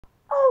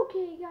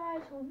Okay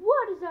guys,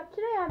 what is up?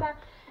 Today I'm back.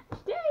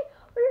 Today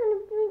we're going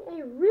to be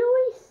doing a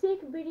really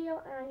sick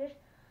video, and I just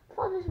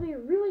thought this would be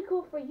really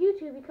cool for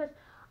YouTube because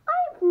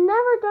I've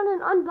never done an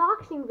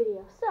unboxing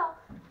video. So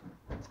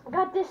I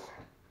got this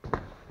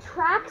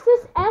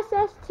Traxxas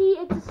SST.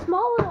 It's a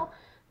small little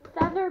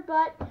feather,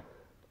 but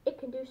it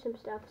can do some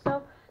stuff.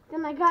 So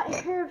then I got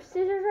a pair of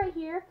scissors right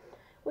here,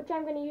 which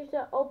I'm going to use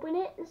to open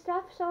it and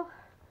stuff. So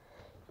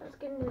let's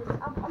get into this.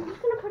 I'm just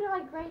going to put it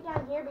like right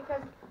down here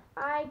because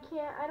I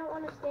don't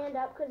want to stand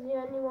up because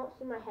then you won't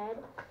see my head,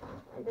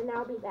 and then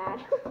that'll be bad.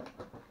 Okay,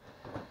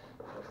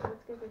 so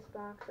let's get this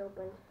box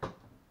open.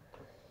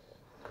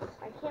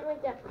 I can't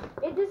wait to,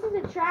 this is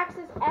a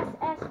Traxxas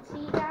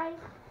SST, guys.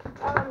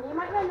 You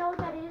might not know what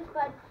that is,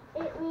 but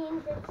it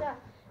means it's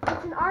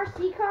an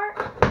RC car.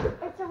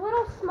 It's a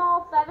little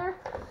small feather.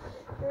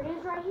 Here it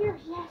is right here.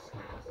 Yes,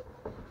 guys.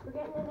 We're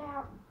getting it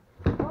out.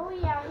 Oh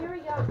yeah, here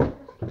we go. Let's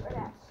get rid of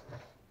that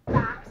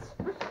box.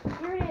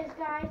 Here it is,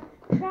 guys.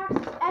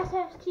 Traxxas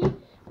SST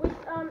with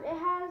it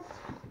has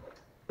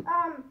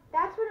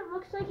that's what it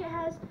looks like. It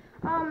has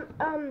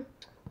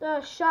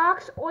the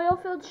shocks,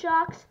 oil-filled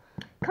shocks.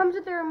 Comes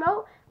with the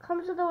remote.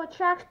 Comes with a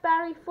Traxxas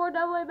battery, 4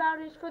 AA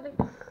batteries for the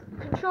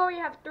controller.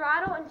 You have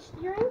throttle and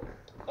steering,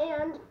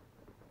 and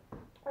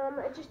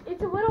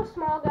it's a little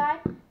small guy.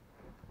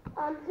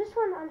 This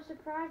one I'm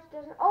surprised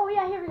doesn't. Oh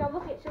yeah, here we go.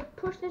 Look at, so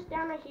push this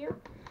down right here,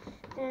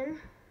 and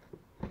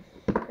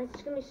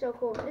it's gonna be so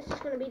cool. This is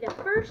gonna be the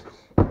first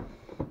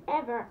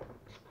ever.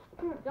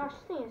 Oh my gosh,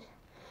 this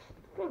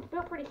thing's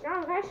built pretty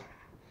strong, guys.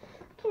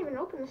 I can't even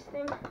open this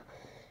thing.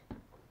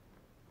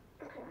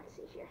 Okay, let's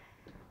see here.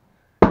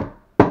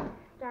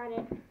 Got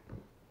it.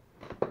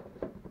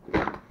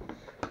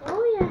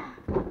 Oh yeah.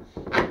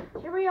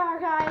 Here we are,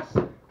 guys.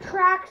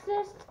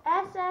 Traxxas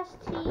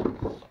SST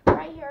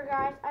right here,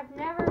 guys.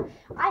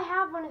 I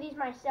have one of these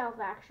myself,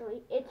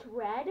 actually. It's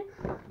red.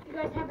 If you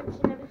guys haven't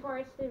seen it before,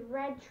 it's the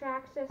red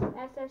Traxxas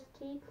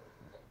SST.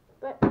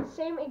 But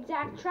same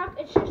exact truck,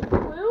 it's just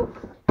blue.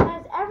 It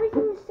has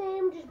everything the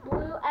same, just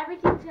blue.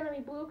 Everything's gonna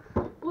be blue.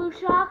 Blue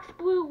shocks,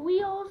 blue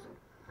wheels,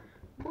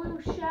 blue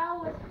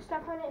shell with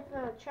stuff on it,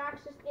 the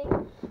Traxxas thing.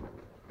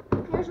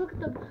 Here's what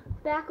the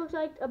back looks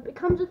like. It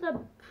comes with a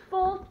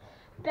full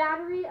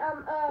battery,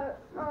 it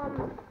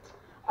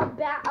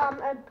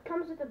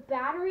comes with a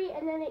battery,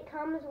 and then it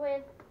comes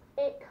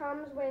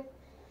with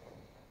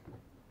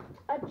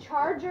a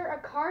charger, a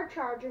car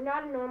charger,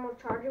 not a normal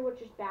charger,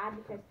 which is bad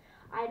because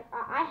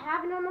I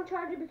have a normal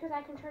charger because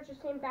I can charge the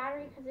same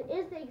battery because it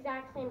is the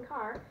exact same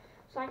car,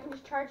 so I can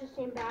just charge the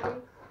same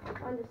battery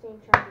on the same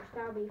charger. So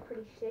that'll be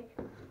pretty sick.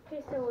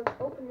 Okay, so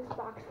let's open this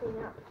box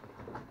thing up.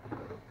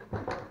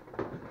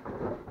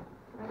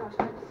 Oh my gosh,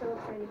 I'm so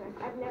excited,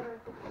 guys.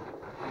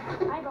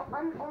 I've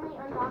only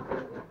unboxed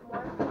it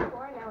once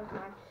before, and that was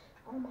mine.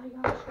 Oh my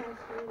gosh, guys,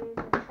 here it is,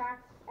 the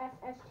Traxxas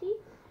SST.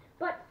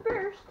 But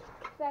first,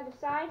 set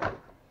aside,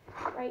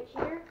 right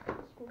here,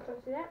 just been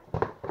close to that.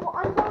 We'll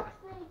unbox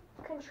the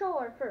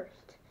controller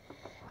first.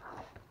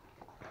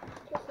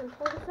 Okay, so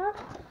pull this up.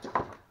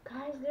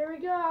 Guys, there we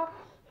go.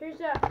 Here's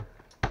a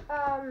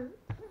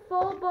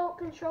full bolt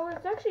controller.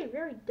 It's actually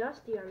very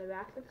dusty on the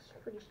back. That's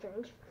pretty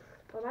strange.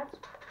 Well, that's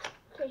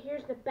okay.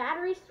 Here's the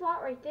battery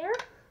slot right there.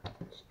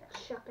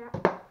 Just shut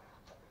that.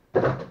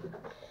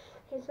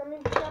 Okay, so I'm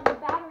going to grab the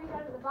batteries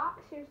out of the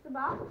box. Here's the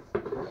box.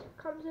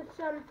 Comes with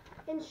some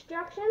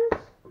instructions,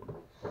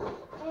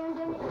 and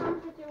then it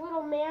comes with your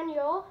little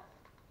manual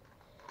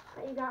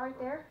that you got right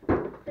there.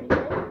 Pretty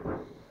good.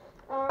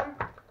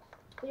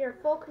 Your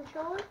full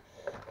controller.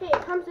 Okay,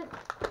 it comes with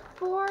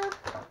 4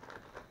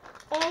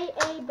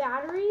 AA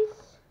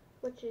batteries,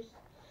 which is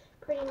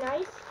pretty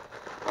nice.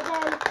 And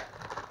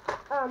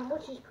then,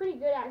 which is pretty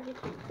good actually,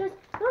 because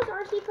those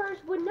RC cars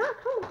would not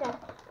come with that.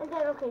 And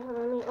then, okay, hold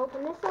on, let me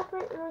open this up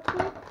right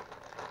quick.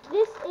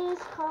 This is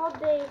called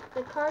the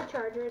car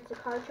charger. It's a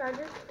car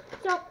charger.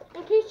 So,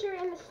 in case you're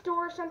in the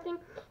store or something,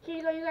 here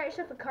you go, you got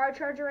yourself a car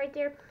charger right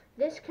there.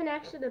 This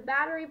connects to the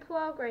battery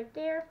plug right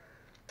there.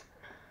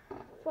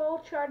 Full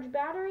charge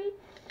battery.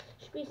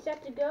 Should be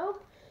set to go.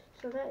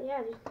 So that,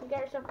 yeah, you got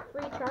yourself a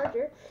free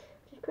charger,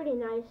 which is pretty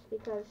nice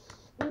because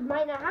you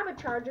might not have a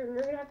charger and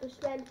you're going to have to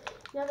spend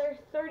another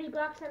 30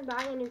 bucks on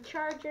buying a new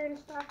charger and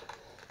stuff.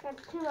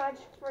 That's too much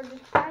for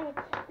just buying it.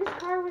 This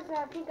car was,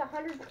 I think,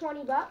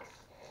 120 bucks,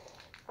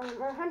 or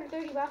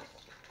 130 bucks,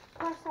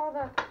 plus all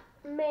the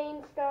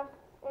main stuff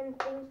and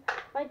things.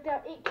 Like,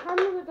 it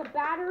comes with a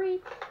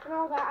battery and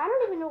all that. I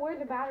don't even know where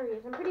the battery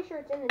is. I'm pretty sure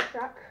it's in the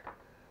truck.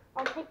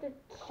 I'll take the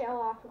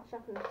shell off and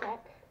stuff in a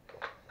sec.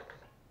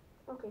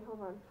 Okay, hold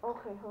on.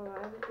 Okay, hold on.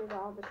 I just did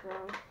all this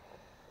wrong.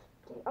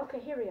 Okay,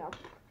 here we go.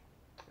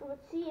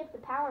 Let's see if the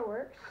power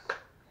works.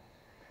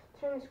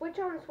 Turn the switch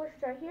on. The switch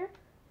is right here.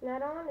 Is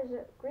that on? Is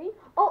it green?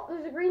 Oh,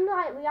 there's a green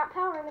light. We got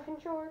power in the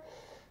controller.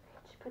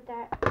 Just put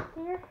that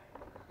there.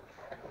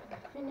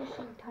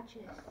 Finishing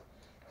touches.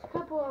 There's a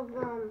couple of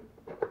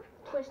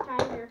twist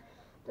ties here.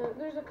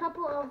 There's a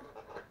couple of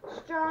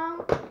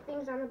strong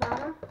things on the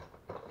bottom.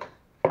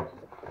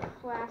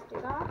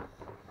 Plastic off.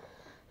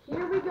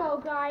 Here we go,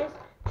 guys.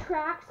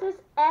 Traxxas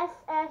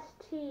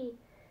SST.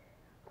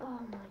 Oh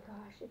my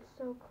gosh, it's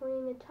so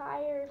clean. The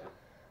tires.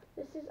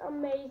 This is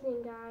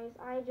amazing, guys.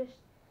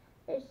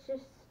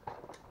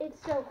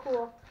 It's so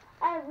cool.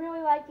 I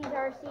really like these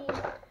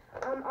RCs.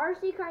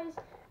 RC cars,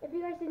 if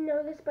you guys didn't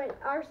know this, but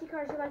RC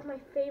cars are like my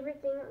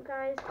favorite thing,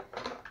 guys.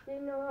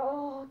 You know,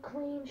 oh,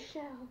 clean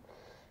shell.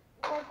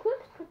 Oh, quick,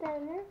 put that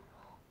in there.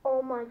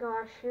 Oh my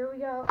gosh, here we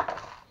go.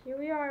 Here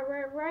we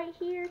are, right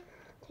here.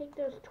 Take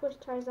those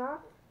twist ties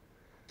off.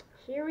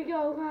 Here we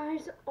go,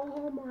 guys.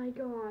 Oh my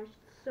gosh,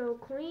 it's so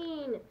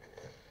clean.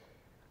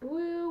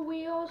 Blue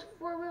wheels,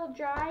 4-wheel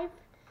drive.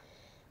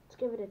 Let's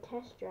give it a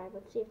test drive.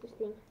 Let's see if this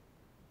thing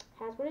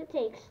has what it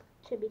takes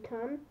to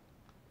become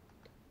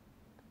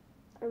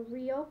a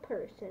real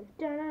person.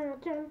 Dun, dun,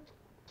 dun,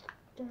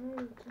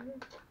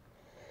 dun.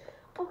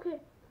 Okay,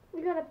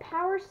 we got a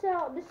power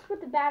cell. This is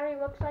what the battery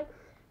looks like.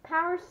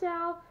 Power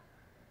cell,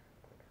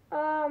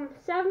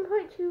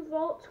 7.2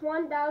 volts,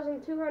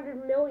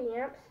 1,200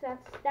 milliamps.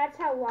 That's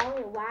how long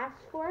it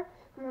lasts for.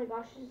 Oh my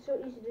gosh, it's so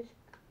easy to just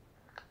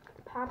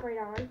pop right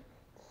on.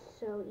 It's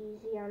so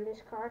easy on this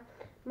car.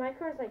 My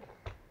car's like,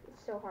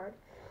 it's so hard.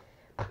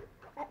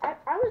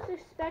 I was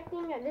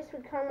expecting that this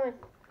would come with,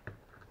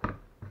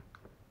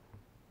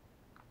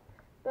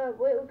 it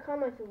would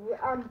come with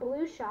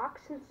blue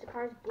shocks since the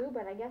car's blue,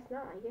 but I guess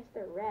not. I guess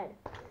they're red.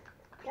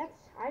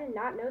 I did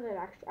not know that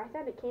actually. I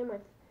thought it came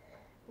with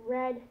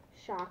red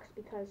shocks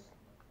because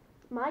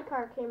my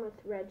car came with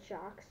red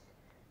shocks.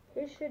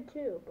 His should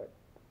too, but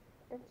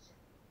that's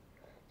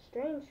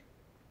strange.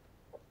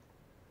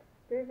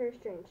 Very, very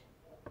strange.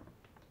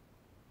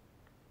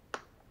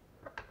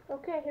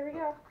 Okay, here we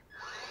go.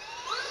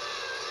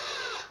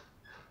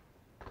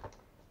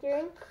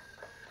 Steering.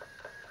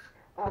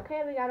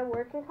 Okay, we got a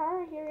working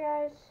car here,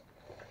 guys.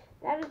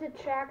 That is the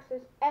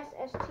Traxxas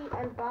SST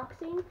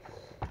unboxing.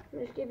 I'll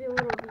just give you a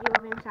little view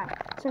of inside.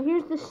 So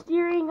here's the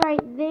steering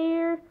right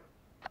there.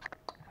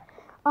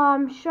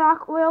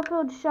 Shock,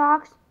 oil-filled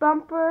shocks,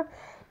 bumper,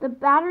 the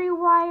battery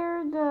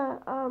wire, the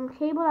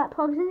cable that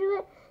plugs into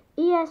it,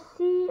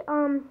 ESC,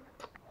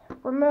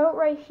 remote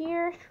right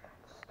here.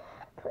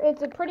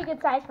 It's a pretty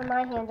good size for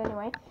my hand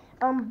anyway.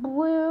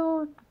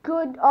 Blue,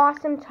 good,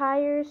 awesome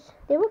tires.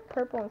 They look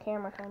purple on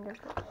camera, kind of.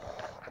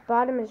 The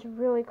bottom is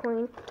really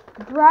clean.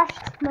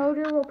 Brushed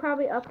motor. We'll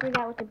probably upgrade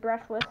that with the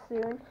brushless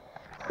soon.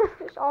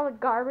 There's all the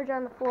garbage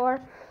on the floor.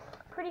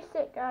 Pretty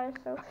sick, guys.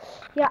 So,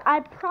 yeah,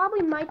 I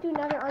probably might do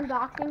another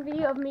unboxing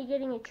video of me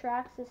getting a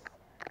Traxxas.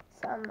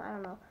 I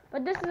don't know.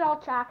 But this is all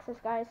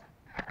Traxxas, guys.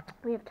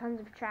 We have tons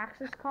of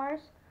Traxxas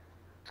cars.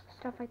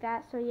 Stuff like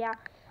that. So, yeah.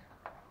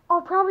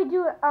 I'll probably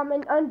do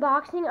an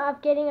unboxing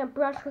of getting a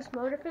brushless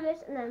motor for this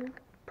and then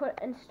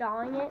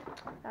installing it.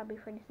 That'll be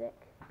pretty sick.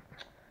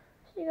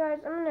 So you guys,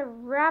 I'm going to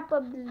wrap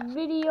up this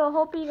video.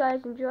 Hope you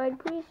guys enjoyed.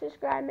 Please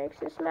subscribe. Make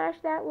sure to smash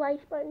that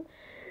like button.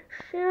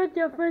 Share with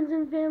your friends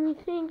and family.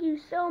 Thank you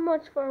so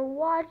much for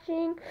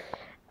watching.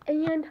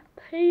 And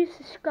please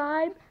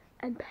subscribe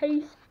and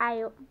peace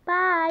out.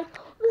 Bye.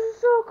 This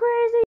is so crazy.